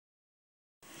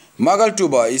Magal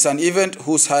Tuba is an event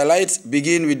whose highlights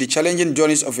begin with the challenging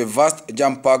journeys of a vast,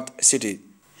 jam-packed city.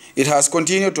 It has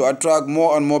continued to attract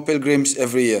more and more pilgrims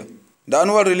every year. The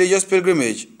annual religious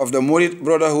pilgrimage of the Murid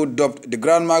Brotherhood, dubbed the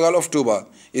Grand Magal of Tuba,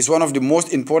 is one of the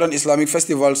most important Islamic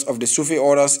festivals of the Sufi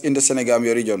orders in the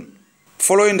Senegambia region.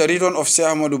 Following the return of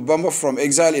Sheikh MODOU BAJAN from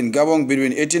exile in Gabon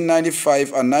between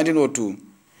 1895 and 1902,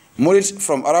 Murids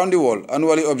from around the world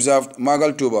annually observed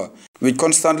Magal Tuba, which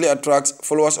constantly attracts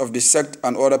followers of the sect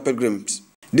and other pilgrims.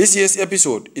 This year's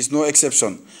episode is no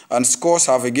exception, and scores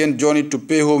have again journeyed to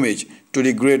pay homage to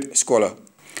the great scholar.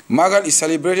 Magal is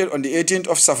celebrated on the 18th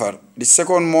of Safar, the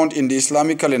second month in the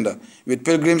Islamic calendar, with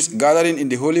pilgrims gathering in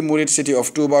the holy Murid city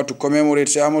of Tuba to commemorate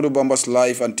Sheikh MODOU BAJAN's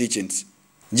life and teachings.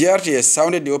 GRTS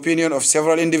sounded the opinion of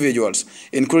several individuals,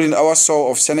 including our Sow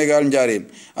of Senegal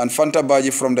Njarim and Fanta Baji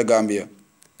from the Gambia.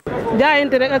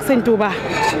 jaayante rek ak sëñ Touba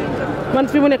man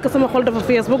fi mu nekk sama xol dafa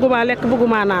fees bëgguma lekk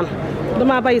bëgguma naan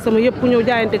dama bàyyi sama yëpp ñëw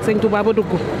jaayante ak sëñ Touba ba dugg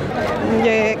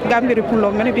je gambiri pulo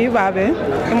mene bi babe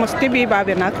mo stibi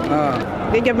babe nak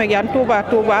di jëm ak yan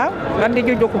Touba lan di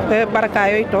jojo ko baraka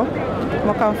yoy to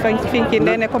mo kam finki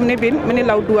ndene comme ne bin mene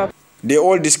law duwa. They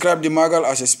all describe the Magal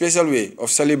as a special way of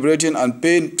celebrating and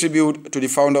paying tribute to the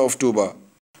founder of Tuba.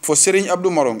 For Serigne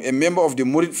Abdou Marong, a member of the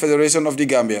Murid Federation of the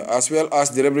Gambia, as well as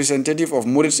the representative of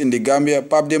Murids in the Gambia,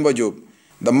 Pape Demba Diop,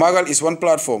 the Magal is one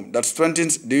platform that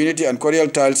strengthens the unity and cordial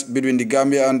ties between the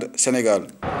Gambia and Senegal.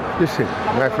 Listen,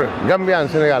 my friend, Gambia and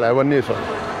Senegal are one nation.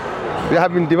 We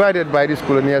have been divided by these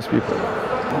colonial people.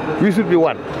 We should be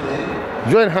one.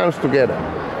 Join hands together,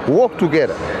 work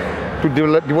together to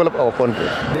develop our country.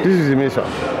 This is the mission.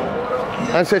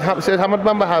 And Sheikh Ahmad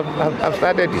Bamba have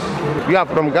started it. We are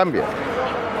from Gambia.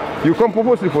 You come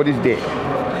purposely for this day.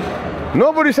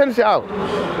 Nobody sends you out.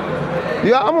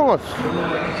 You are among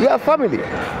us. You are family.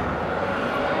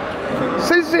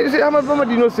 Sheikh Ahmad Bamba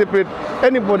did not separate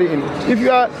anybody in.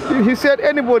 If he said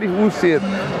anybody who said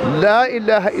La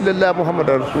ilaha illallah Muhammad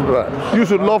Rasulullah, you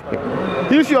should love him.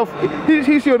 He's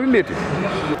your relative.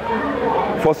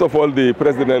 First of all, the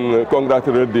President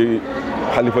congratulated the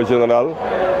Khalifa General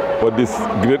for this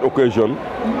great occasion,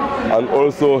 and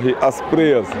also he asked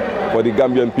prayers for the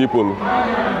Gambian people,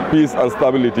 peace and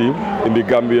stability in the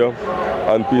Gambia,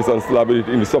 and peace and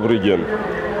stability in the sub-region.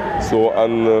 So,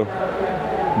 and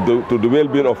to the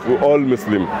well-being of all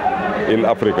Muslims in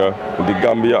Africa, the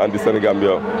Gambia and the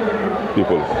Senegambia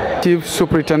people. Chief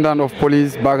Superintendent of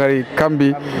Police Bagari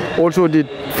Kambi also did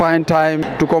find time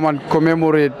to come and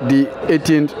commemorate the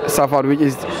 18th Safar, which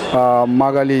is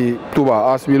Magali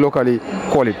Tuba, as we locally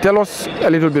call it. Tell us a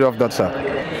little bit of that, sir.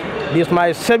 This is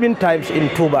my 7th time in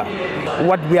Tuba.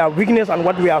 What we are witnessing and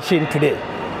what we are seeing today.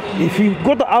 If you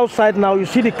go to outside now, you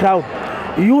see the crowd.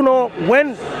 You know,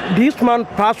 when this man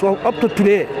passed up to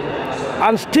today,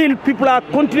 and still people are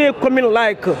continuing coming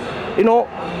like, you know,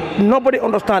 nobody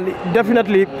understands.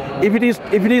 Definitely, if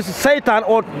it is Satan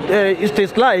or it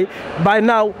is lie, by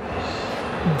now,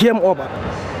 game over.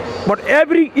 But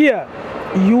every year,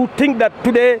 you think that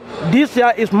today, this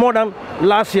year is more than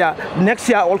last year, next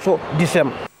year also the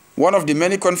same. One of the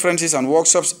many conferences and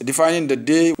workshops defining the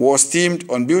day was themed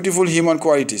on beautiful human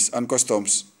qualities and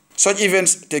customs. Such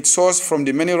events take source from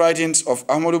the many writings of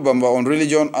MODOU BAJAN on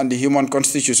religion and the human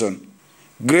constitution.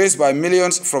 Graced by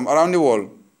millions from around the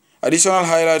world, additional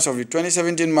highlights of the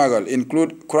 2017 Magal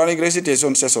include Quranic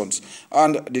recitation sessions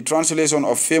and the translation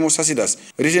of famous Hasidas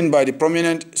written by the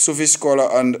prominent Sufi scholar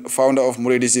and founder of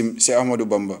Muridism, Sheikh MODOU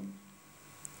BAJAN.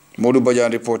 MODOU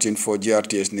BAJAN reporting for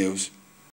GRTS News.